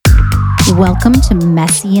Welcome to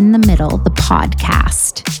Messy in the Middle, the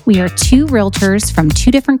podcast. We are two realtors from two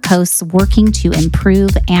different coasts working to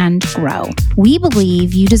improve and grow. We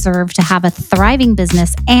believe you deserve to have a thriving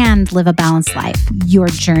business and live a balanced life. Your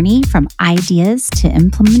journey from ideas to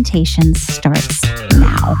implementation starts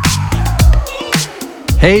now.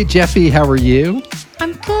 Hey, Jeffy, how are you?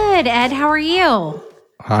 I'm good, Ed. How are you?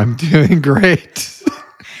 I'm doing great.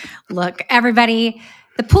 Look, everybody,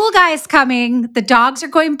 the pool guy is coming. The dogs are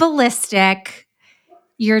going ballistic.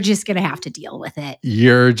 You're just going to have to deal with it.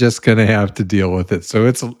 You're just going to have to deal with it.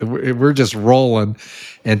 So we're just rolling.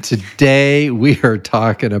 And today we are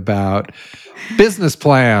talking about business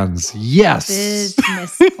plans. Yes.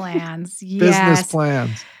 Business plans. Yes. Business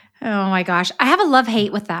plans. Oh my gosh. I have a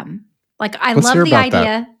love-hate with them. Like I Let's love hear the about idea.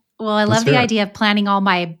 that. Well, I Let's love the hear it. idea of planning all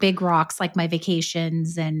my big rocks, like my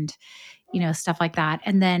vacations and, stuff like that.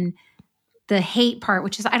 And then the hate part,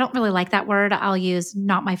 which is, I don't really like that word. I'll use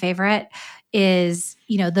not my favorite, is,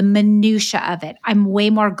 the minutia of it. I'm way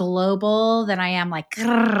more global than I am like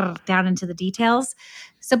down into the details.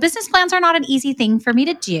 So business plans are not an easy thing for me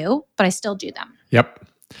to do, but I still do them. Yep.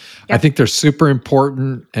 I think they're super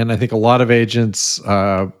important. And I think a lot of agents,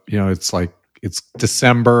 it's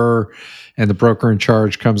December and the broker in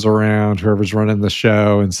charge comes around, whoever's running the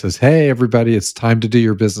show, and says, "Hey, everybody, it's time to do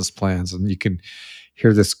your business plans." And you can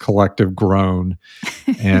hear this collective groan.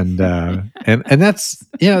 And that's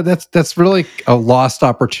really a lost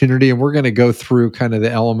opportunity. And we're going to go through kind of the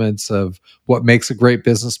elements of what makes a great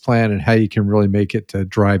business plan and how you can really make it to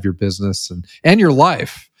drive your business and your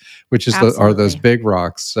life, which is are those big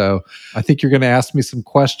rocks. So I think you're going to ask me some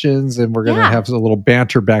questions and we're going to have a little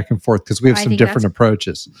banter back and forth because we have some different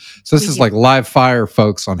approaches. So this is like live fire,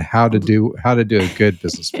 folks, on how to do a good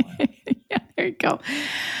business plan. Yeah, there you go.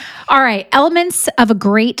 All right. Elements of a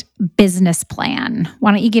great business plan.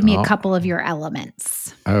 Why don't you give me a couple of your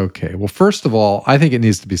elements? Okay. Well, first of all, I think it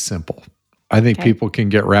needs to be simple. I think people can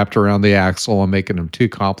get wrapped around the axle and making them too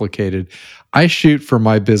complicated. I shoot for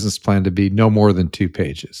my business plan to be no more than 2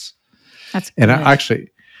 pages. That's good. And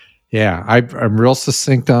I'm real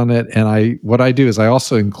succinct on it. And what I do is I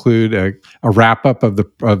also include a wrap up of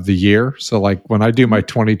the year. So like when I do my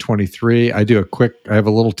 2023, I have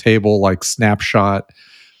a little table like snapshot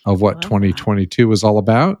of what 2022 was all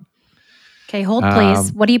about. Okay, hold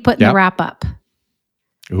please. What do you put in the wrap up?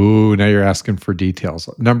 Ooh, now you're asking for details.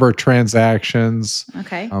 Number of transactions.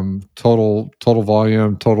 Okay. Total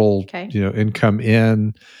volume, total income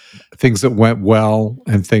in, things that went well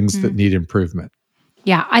and things that need improvement.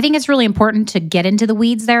 Yeah, I think it's really important to get into the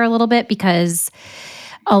weeds there a little bit because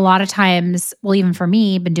a lot of times, well, even for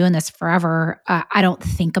me, been doing this forever, I don't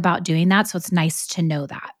think about doing that. So it's nice to know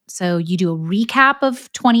that. So you do a recap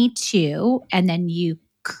of 22 and then you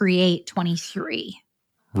create 23.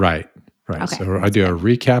 Right. Okay, so I do a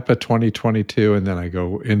recap of 2022 and then I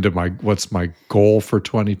go into what's my goal for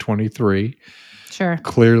 2023. Sure.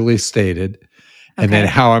 Clearly stated. And then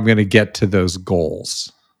how I'm going to get to those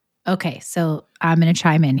goals. Okay, so I'm going to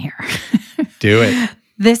chime in here. Do it.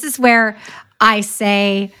 This is where I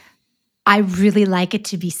say, I really like it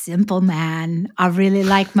to be simple, man. I really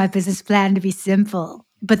like my business plan to be simple.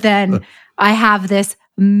 But then I have this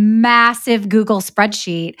massive Google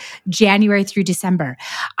spreadsheet, January through December.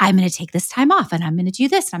 I'm going to take this time off and I'm going to do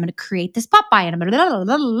this. And I'm going to create this pop by and I'm going to blah,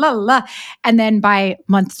 blah, blah, blah. And then by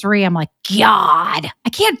month 3, I'm like, God, I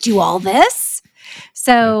can't do all this.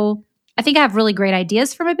 So I think I have really great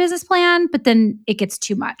ideas for my business plan, but then it gets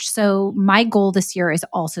too much. So my goal this year is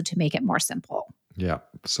also to make it more simple. Yeah.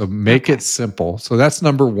 So make it simple. So that's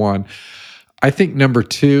number 1. I think number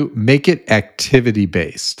 2, make it activity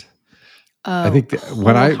based. Oh, I think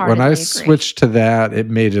when I switched to that, it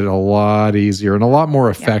made it a lot easier and a lot more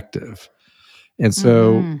effective. Yeah. And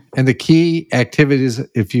so, and the key activities,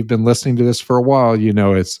 if you've been listening to this for a while,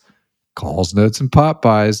 it's calls, notes, and pop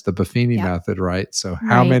buys, the Buffini method, right? So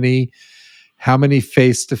how many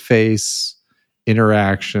face-to-face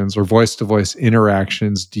interactions or voice-to-voice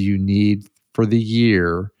interactions do you need for the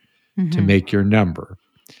year to make your number?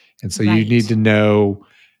 And so you need to know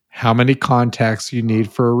how many contacts you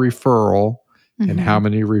need for a referral and how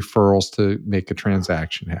many referrals to make a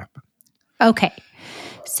transaction happen. Okay.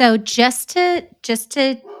 So just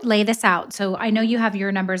to lay this out. So I know you have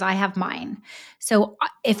your numbers, I have mine. So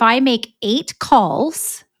if I make 8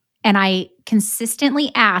 calls and I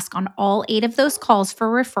consistently ask on all 8 of those calls for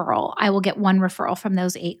referral, I will get 1 referral from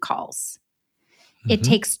those 8 calls. It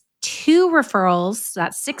takes 2 referrals, so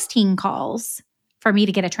that's 16 calls for me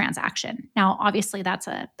to get a transaction. Now, obviously that's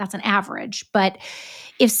an average, but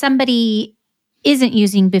if somebody isn't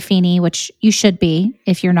using Buffini, which you should be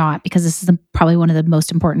if you're not, because this is probably one of the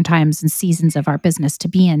most important times and seasons of our business to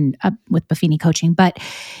be in with Buffini coaching. But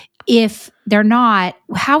if they're not,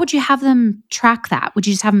 how would you have them track that? Would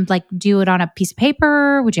you just have them like do it on a piece of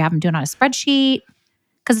paper? Would you have them do it on a spreadsheet?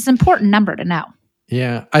 Because it's an important number to know.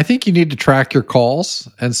 Yeah, I think you need to track your calls.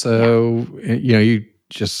 And so, you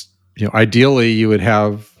just, ideally you would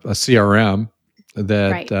have a CRM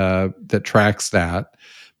that that tracks that.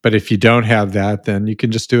 But if you don't have that, then you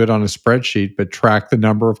can just do it on a spreadsheet, but track the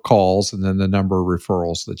number of calls and then the number of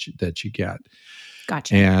referrals that you get.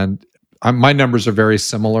 Gotcha. And my numbers are very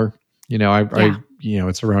similar.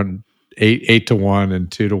 It's around 8 to 1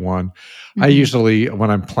 and 2 to 1. Mm-hmm. I usually, when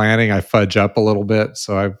I'm planning, I fudge up a little bit.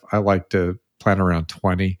 So I like to plan around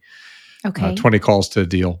 20. Okay. 20 calls to a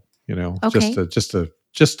deal, okay.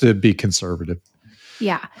 just to be conservative.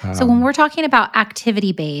 Yeah. So when we're talking about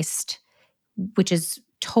activity-based, which is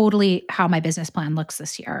totally how my business plan looks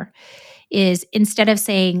this year, is instead of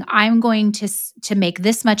saying I'm going to make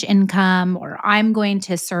this much income or I'm going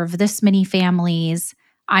to serve this many families,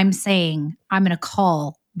 I'm saying I'm going to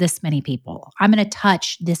call this many people. I'm going to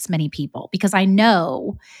touch this many people because I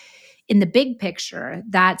know in the big picture,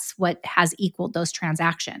 that's what has equaled those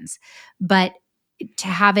transactions. But to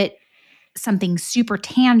have it something super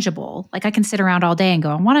tangible, like I can sit around all day and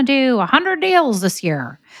go, I want to do 100 deals this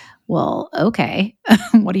year. Well, okay.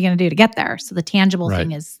 What are you going to do to get there? So the tangible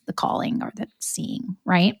thing is the calling or the seeing,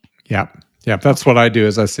 right? Yeah. Yeah. That's what I do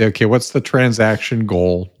is I say, okay, what's the transaction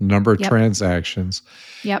goal, number of transactions?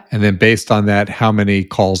 Yep. And then based on that, how many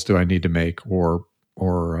calls do I need to make or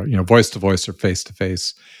voice to voice or face to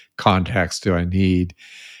face contacts do I need?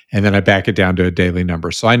 And then I back it down to a daily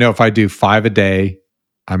number. So I know if I do 5 a day,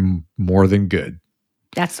 I'm more than good.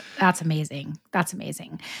 That's amazing. That's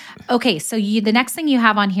amazing. Okay, so the next thing you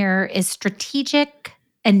have on here is strategic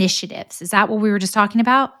initiatives. Is that what we were just talking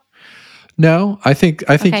about? No, I think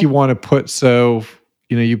you want to put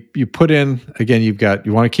you put in again.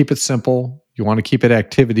 You want to keep it simple. You want to keep it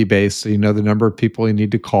activity based, so you know the number of people you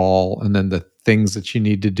need to call, and then the things that you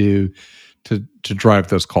need to do to drive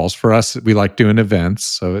those calls. For us, we like doing events,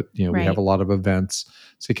 so we have a lot of events.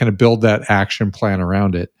 So you kind of build that action plan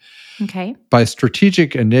around it. Okay. By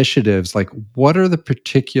strategic initiatives, like what are the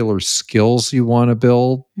particular skills you want to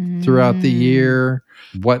build throughout the year?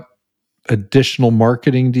 What additional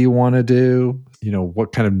marketing do you want to do?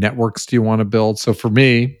 What kind of networks do you want to build? So for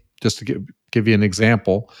me, just to give you an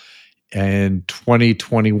example, in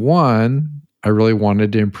 2021, I really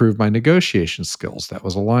wanted to improve my negotiation skills. That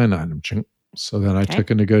was a line item. So then I took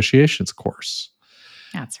a negotiations course.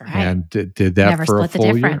 That's right. And did that for a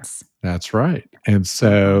full year. That's right. And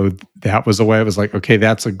so that was the way I was like, okay,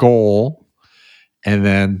 that's a goal. And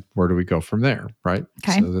then where do we go from there? Right.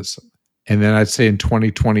 Okay. And then I'd say in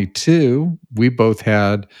 2022, we both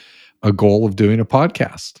had a goal of doing a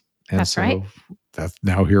podcast. And that's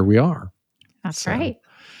now here we are. That's right.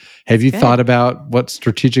 Have you thought about what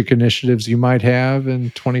strategic initiatives you might have in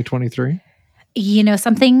 2023?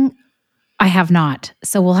 Something I have not.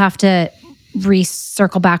 So we'll have to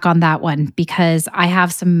circle back on that one because I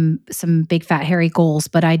have some big fat hairy goals,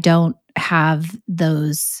 but I don't have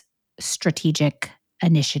those strategic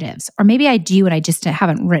initiatives. Or maybe I do and I just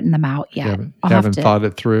haven't written them out yet. Haven't thought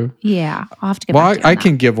it through? Yeah. I'll have to get back to you I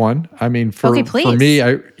can give one. I mean, for me,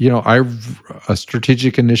 a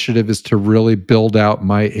strategic initiative is to really build out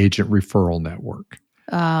my agent referral network.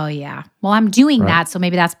 Oh, yeah. Well, I'm doing that. So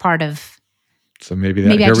maybe that's part of. So maybe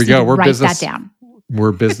here we go. Write that down.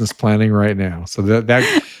 We're business planning right now. So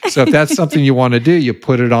so if that's something you want to do, you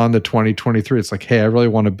put it on the 2023. It's like, hey, I really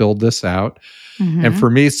want to build this out. Mm-hmm. And for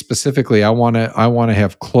me specifically, I want to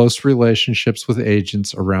have close relationships with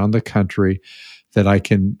agents around the country that I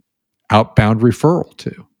can outbound referral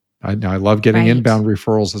to. I love getting inbound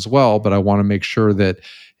referrals as well, but I want to make sure that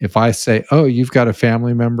if I say, oh, you've got a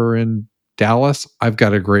family member in Dallas, I've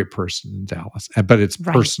got a great person in Dallas, but it's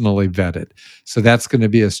personally vetted. So that's going to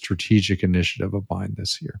be a strategic initiative of mine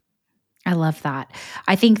this year. I love that.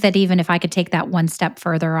 I think that even if I could take that one step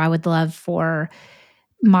further, I would love for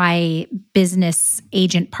my business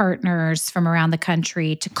agent partners from around the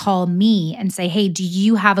country to call me and say, hey, do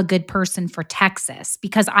you have a good person for Texas?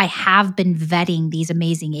 Because I have been vetting these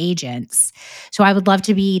amazing agents. So I would love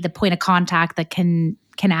to be the point of contact that can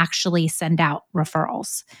actually send out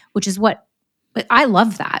referrals, which is what I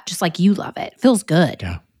love that. Just like you love it. Feels good.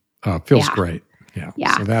 Yeah. Oh, it feels great. Yeah.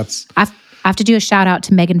 Yeah. So I have to do a shout out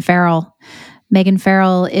to Megan Farrell. Megan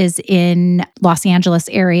Farrell is in Los Angeles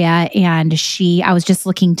area, and I was just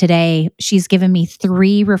looking today, she's given me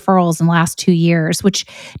 3 referrals in the last 2 years, which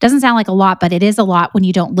doesn't sound like a lot, but it is a lot when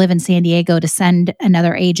you don't live in San Diego to send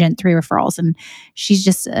another agent 3 referrals. And she's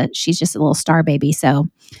just a little star baby. So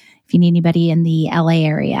if you need anybody in the LA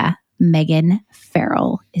area, Megan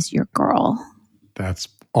Farrell is your girl. That's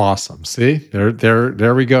awesome. See,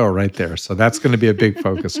 there we go right there. So that's going to be a big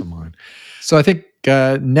focus of mine. So I think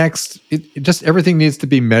next, it just everything needs to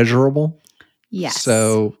be measurable. Yes.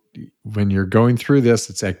 So when you're going through this,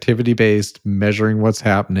 it's activity-based, measuring what's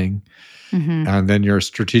happening. Mm-hmm. And then your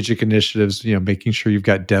strategic initiatives, making sure you've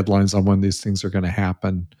got deadlines on when these things are going to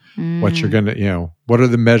happen. What you're going to, what are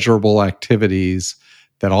the measurable activities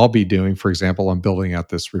that I'll be doing? For example, I'm building out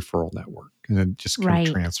this referral network and then just kind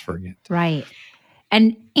of transferring it. Right.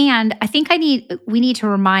 And I think I need to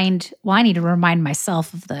remind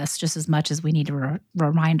myself of this just as much as we need to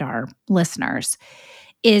remind our listeners,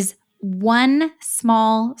 is one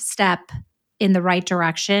small step in the right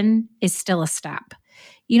direction is still a step.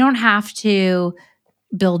 You don't have to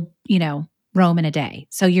build, Rome in a day.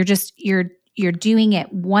 So you're doing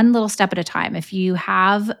it one little step at a time. If you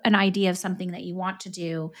have an idea of something that you want to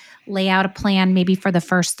do, lay out a plan maybe for the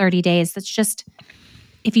first 30 days. That's just,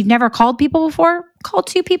 if you've never called people before, call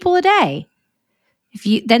 2 people a day.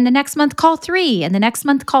 Then the next month call 3, and the next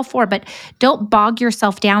month call 4, but don't bog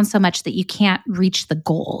yourself down so much that you can't reach the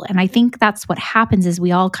goal. And I think that's what happens is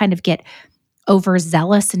we all kind of get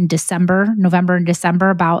overzealous in November and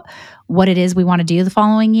December about what it is we want to do the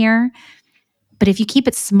following year. But if you keep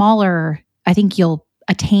it smaller, I think you'll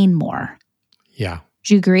attain more. Yeah.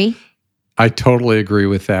 Do you agree? I totally agree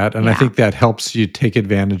with that. And I think that helps you take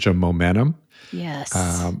advantage of momentum. Yes.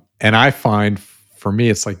 And I find for me,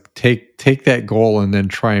 it's like take that goal and then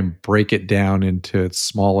try and break it down into its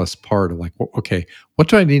smallest part of like, okay, what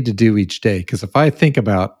do I need to do each day? Because if I think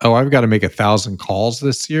about, I've got to make 1,000 calls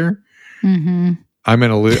this year, mm-hmm. I'm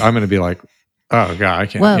gonna be like, oh God, I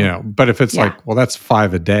can't, But if it's like, well, that's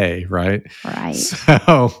 5 a day, right? Right.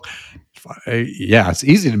 So it's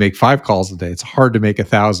easy to make 5 calls a day. It's hard to make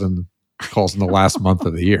 1,000 calls in the last month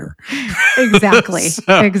of the year. Exactly.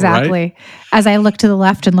 Exactly. Right? As I look to the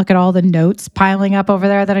left and look at all the notes piling up over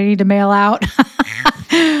there that I need to mail out.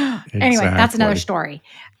 Anyway, that's another story.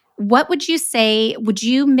 What would you say? Would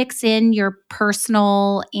you mix in your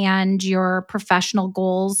personal and your professional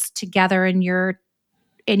goals together in your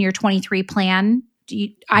 23 plan?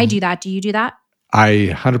 I do that. Do you do that? I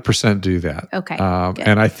 100% do that. Okay.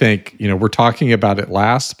 And I think, we're talking about it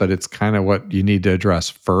last, but it's kind of what you need to address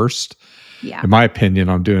first. Yeah. In my opinion,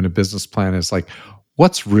 on doing a business plan is like,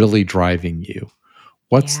 what's really driving you?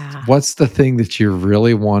 What's the thing that you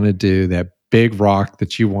really want to do, that big rock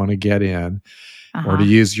that you want to get in? Or to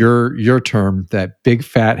use your term, that big,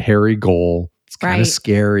 fat, hairy goal. It's kind of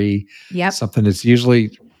scary. Yep. Something that's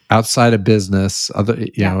usually outside of business.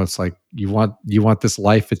 It's like you want this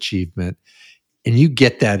life achievement. And you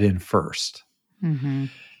get that in first. Mm-hmm.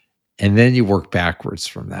 And then you work backwards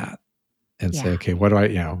from that and say, okay, what do I,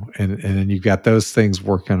 and then you've got those things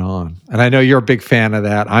working on. And I know you're a big fan of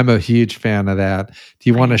that. I'm a huge fan of that. Do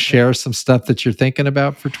you want to share some stuff that you're thinking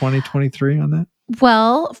about for 2023 on that?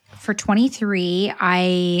 Well, for 23,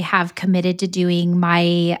 I have committed to doing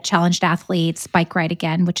my Challenged Athletes bike ride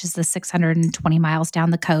again, which is the 620 miles down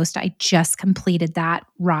the coast. I just completed that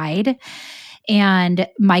ride. And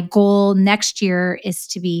my goal next year is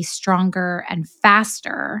to be stronger and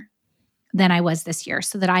faster than I was this year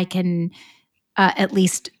so that I can at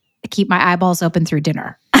least keep my eyeballs open through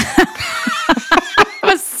dinner. I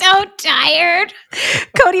was so tired.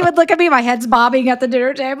 Cody would look at me, my head's bobbing at the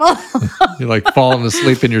dinner table. You're like falling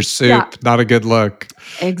asleep in your soup. Yeah. Not a good look.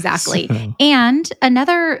 Exactly. So. And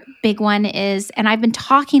another big one is, and I've been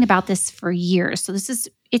talking about this for years, so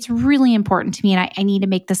it's really important to me, and I need to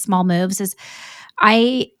make the small moves, is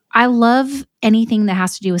I love anything that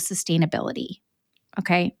has to do with sustainability.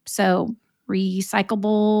 Okay. So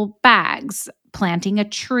recyclable bags, planting a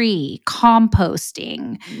tree,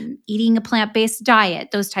 composting, eating a plant-based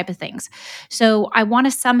diet, those type of things. So I want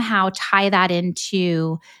to somehow tie that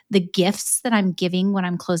into the gifts that I'm giving when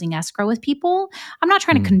I'm closing escrow with people. I'm not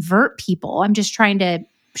trying to convert people. I'm just trying to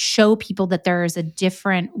show people that there's a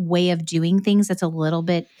different way of doing things that's a little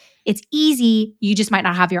bit, it's easy. You just might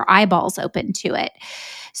not have your eyeballs open to it.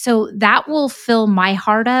 So that will fill my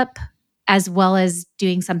heart up, as well as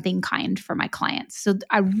doing something kind for my clients. So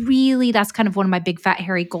that's kind of one of my big fat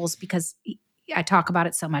hairy goals, because I talk about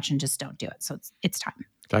it so much and just don't do it. So it's time.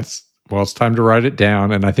 It's time to write it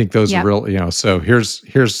down. And I think those are real, so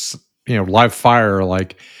here's live fire.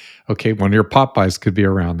 Like, Okay, one of your pop buys could be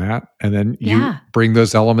around that. And then you bring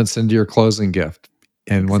those elements into your closing gift.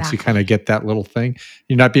 And once you kind of get that little thing,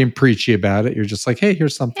 you're not being preachy about it. You're just like, hey,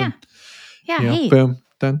 here's something. Yeah. Hey, boom,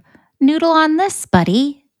 done. Noodle on this,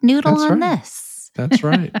 buddy. Noodle on this. That's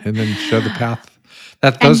right. And then show the path.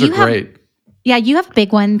 Those are great. You have a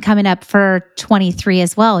big one coming up for 23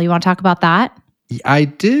 as well. You want to talk about that? I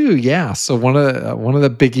do, yeah. So one of the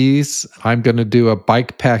biggies, I'm going to do a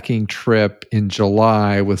bike packing trip in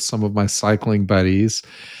July with some of my cycling buddies,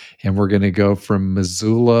 and we're going to go from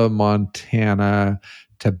Missoula, Montana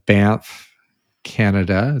to Banff,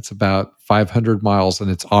 Canada. It's about 500 miles,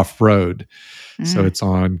 and it's off-road. So it's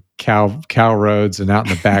on cow roads and out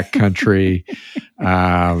in the back country.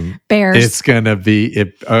 Bears. It's going to be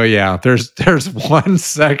oh yeah, there's one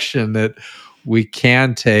section that we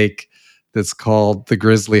can take that's called the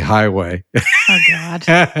Grizzly Highway. Oh God.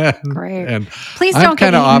 Great. And please don't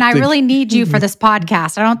get eaten. I really need you for this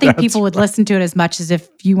podcast. I don't think people would listen to it as much as if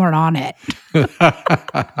you weren't on it.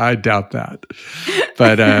 I doubt that.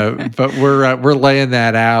 But we're laying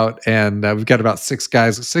that out, and we've got about 6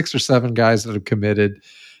 or 7 guys that have committed,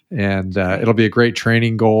 and it'll be a great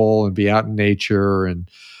training goal and be out in nature. And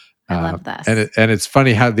I love this. And it's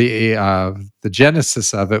funny how the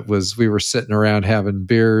genesis of it was we were sitting around having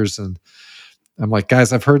beers, and I'm like,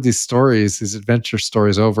 guys, I've heard these stories, these adventure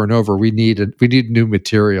stories over and over. We need new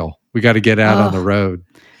material. We got to get out on the road.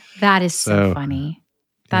 That is so funny.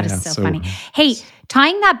 That is so funny. Hey,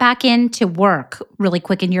 tying that back into work really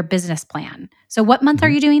quick in your business plan. So what month are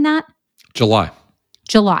you doing that? July.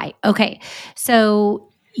 Okay. So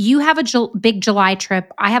you have a big July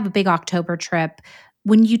trip. I have a big October trip.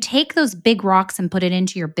 When you take those big rocks and put it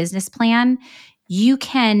into your business plan, you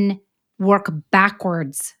can work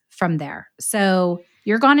backwards from there. So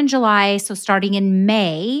you're gone in July. So starting in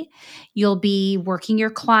May, you'll be working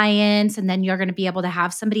your clients, and then you're going to be able to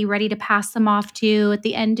have somebody ready to pass them off to at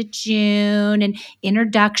the end of June, and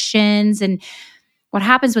introductions. And what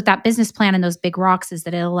happens with that business plan and those big rocks is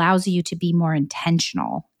that it allows you to be more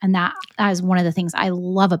intentional. And that is one of the things I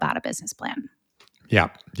love about a business plan. Yeah,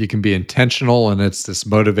 you can be intentional, and it's this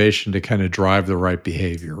motivation to kind of drive the right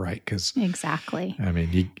behavior, right? Because exactly. I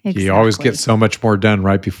mean, you always get so much more done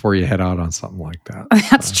right before you head out on something like that.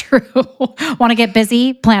 That's true. Want to get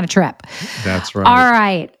busy? Plan a trip. That's right. All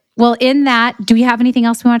right. Well, in that, do we have anything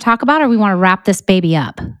else we want to talk about, or we want to wrap this baby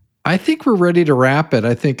up? I think we're ready to wrap it.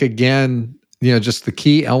 I think, again, just the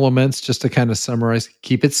key elements, just to kind of summarize,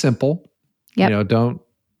 keep it simple. Yep.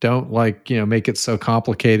 Don't make it so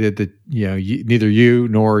complicated that neither you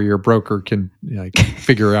nor your broker can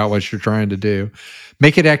figure out what you're trying to do.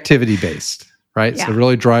 Make it activity based, right? Yeah. So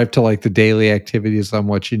really drive to the daily activities on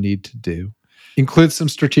what you need to do. Include some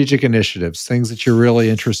strategic initiatives, things that you're really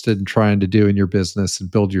interested in trying to do in your business and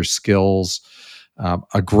build your skills.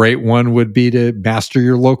 A great one would be to master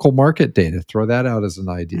your local market data. Throw that out as an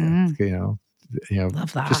idea.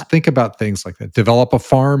 Love that. Just think about things like that. Develop a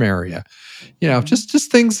farm area. Just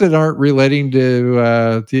things that aren't relating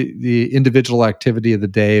to the individual activity of the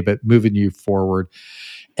day, but moving you forward.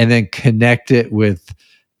 And then connect it with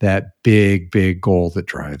that big goal that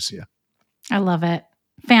drives you. I love it.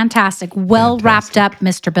 Fantastic. Well wrapped up,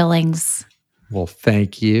 Mr. Billings. Well,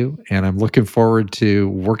 thank you. And I'm looking forward to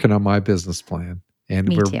working on my business plan. And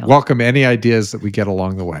Me we're too. welcome any ideas that we get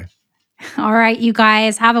along the way. All right, you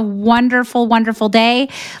guys, have a wonderful, wonderful day.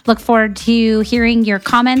 Look forward to hearing your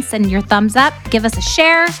comments and your thumbs up. Give us a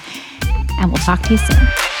share, and we'll talk to you soon.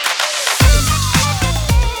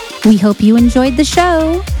 We hope you enjoyed the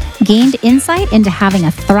show, gained insight into having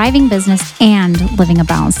a thriving business and living a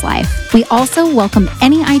balanced life. We also welcome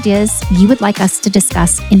any ideas you would like us to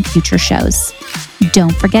discuss in future shows.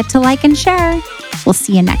 Don't forget to like and share. We'll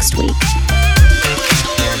see you next week.